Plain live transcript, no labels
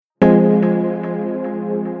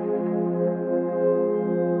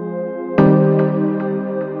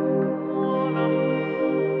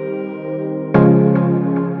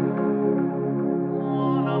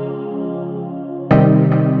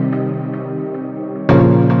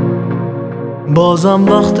بازم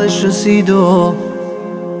وقتش رسید و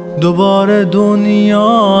دوباره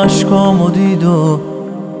دنیا اشکامو دید و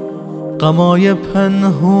غمای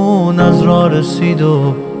پنهون از راه رسید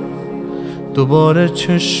و دوباره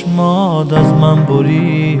چشمات از من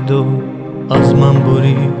برید و از من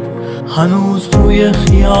برید. هنوز توی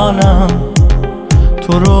خیالم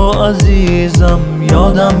تو رو عزیزم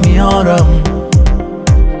یادم میارم،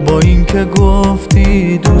 با اینکه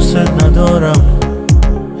گفتی دوست ندارم،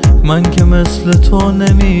 من که مثل تو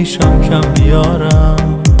نمیشم کم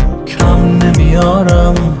بیارم، کم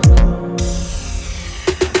نمیارم.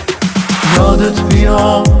 یادت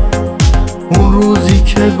بیار اون روزی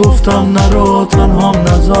که گفتم نرو تنهام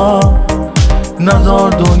نزار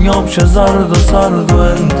دنیام شه زرد و سرد و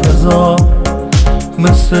انتظار،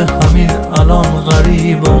 مثل همین الان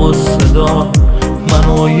غریب و غصه دار.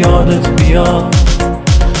 منو یادت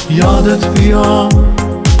بیار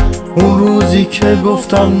اون روزی که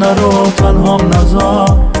گفتم نرو تنهام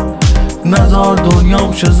نزار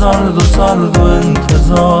دنیام شه زرد و سرد و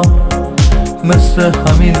انتظار، مثل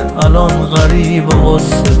همین الان غریب و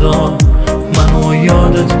غصه دار. منو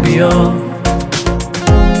یادت بیار.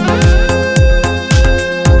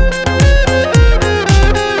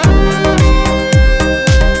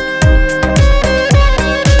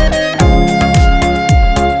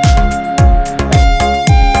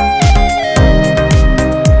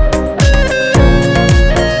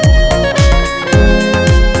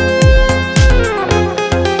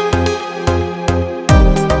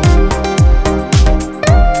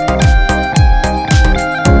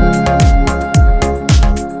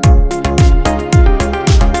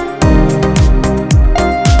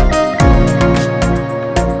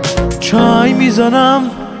 چای میزنم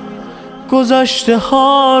گذشته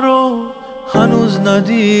ها رو، هنوز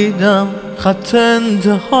ندیدم خط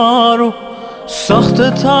انتها رو، سخت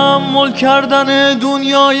تحمل کردن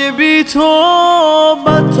دنیای بی تو،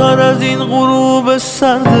 بدتر از این غروب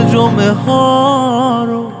سرد جمعه ها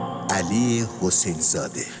رو. علی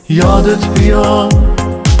حسینزاده. یادت بیار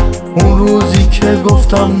اون روزی که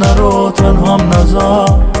گفتم نرو تنهام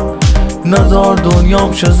نزار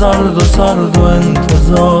دنیام شه زرد و سرد و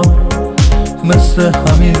انتظار، مثل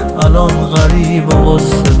همین الان غریب و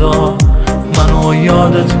غصه دار. منو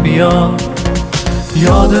یادت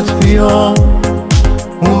بیار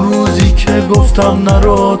اون روزی که گفتم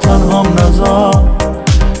نرو تنهام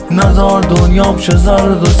نزار دنیام شه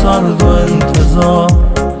زرد و سرد و انتظار،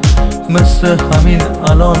 مثل همین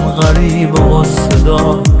الان غریب و غصه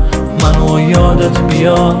دار. منو یادت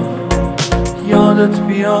بیار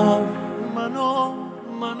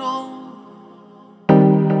منو